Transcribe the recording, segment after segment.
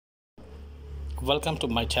Welcome to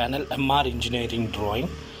my channel MR Engineering Drawing.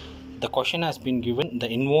 The question has been given the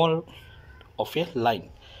involve of a line.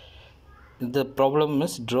 The problem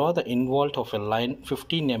is draw the involve of a line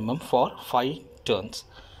 15 mm for 5 turns.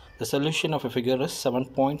 The solution of a figure is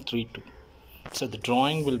 7.32. So the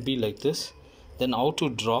drawing will be like this. Then how to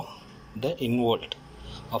draw the involve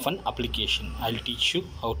of an application. I'll teach you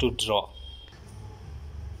how to draw.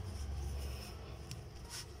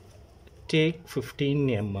 Take 15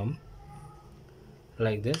 mm.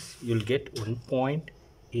 Like this, you'll get one point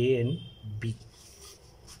A and B.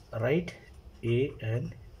 Write A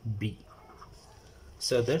and B.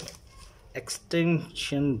 So that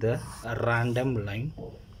extension the random line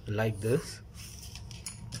like this.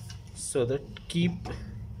 So that keep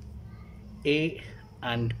A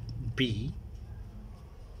and B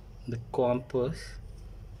the compass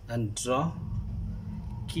and draw.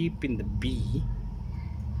 Keep in the B.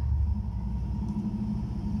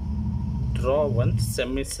 Draw one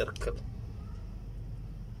semicircle.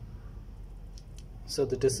 So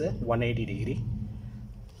that is a 180 degree.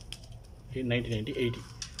 90, 80,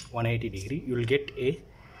 180 degree. You will get a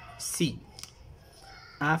C.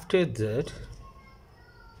 After that,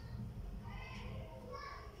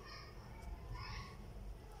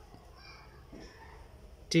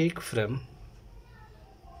 take from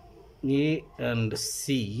A and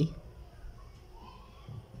C.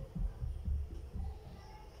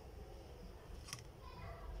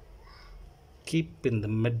 Keep in the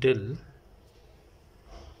middle.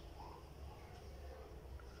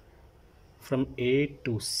 From A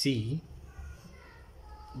to C,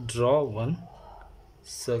 draw one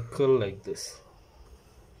circle like this.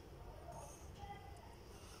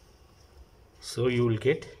 So you will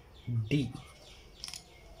get D.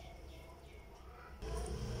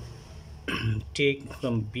 Take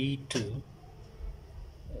from B to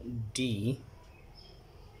D.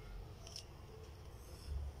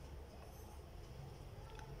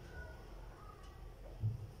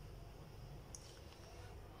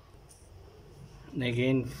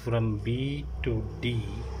 Again from B to D,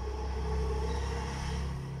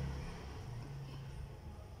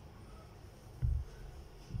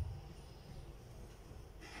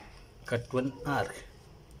 cut one arc.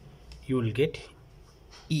 You will get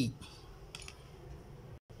E.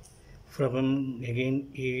 From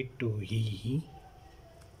again A to E,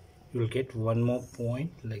 you will get one more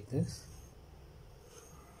point like this.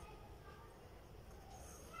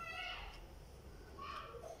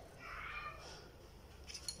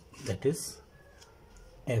 That is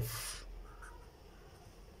F.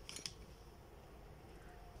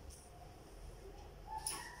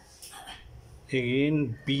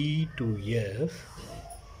 Again B to F.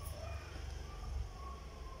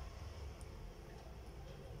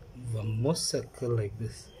 One more circle like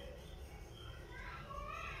this.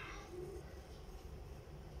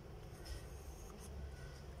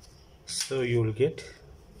 So you will get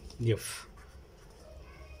F.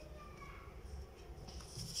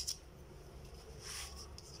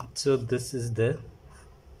 So this is the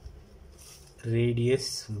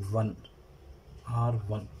radius 1,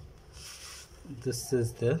 R1. This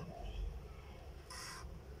is the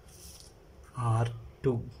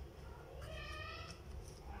R2.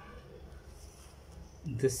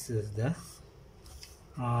 This is the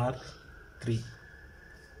R3.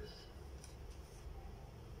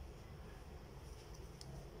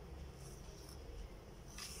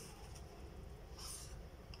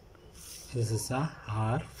 This is a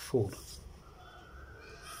R4.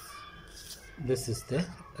 This is the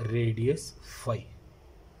radius 5.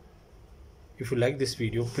 If you like this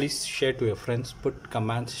video, please share to your friends, put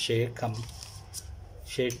comments, share to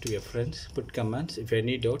your friends, put comments. If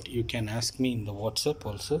any doubt, you can ask me in the WhatsApp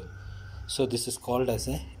also. So this is called as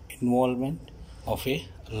a involvement of a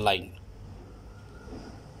line.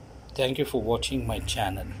 Thank you for watching my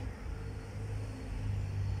channel.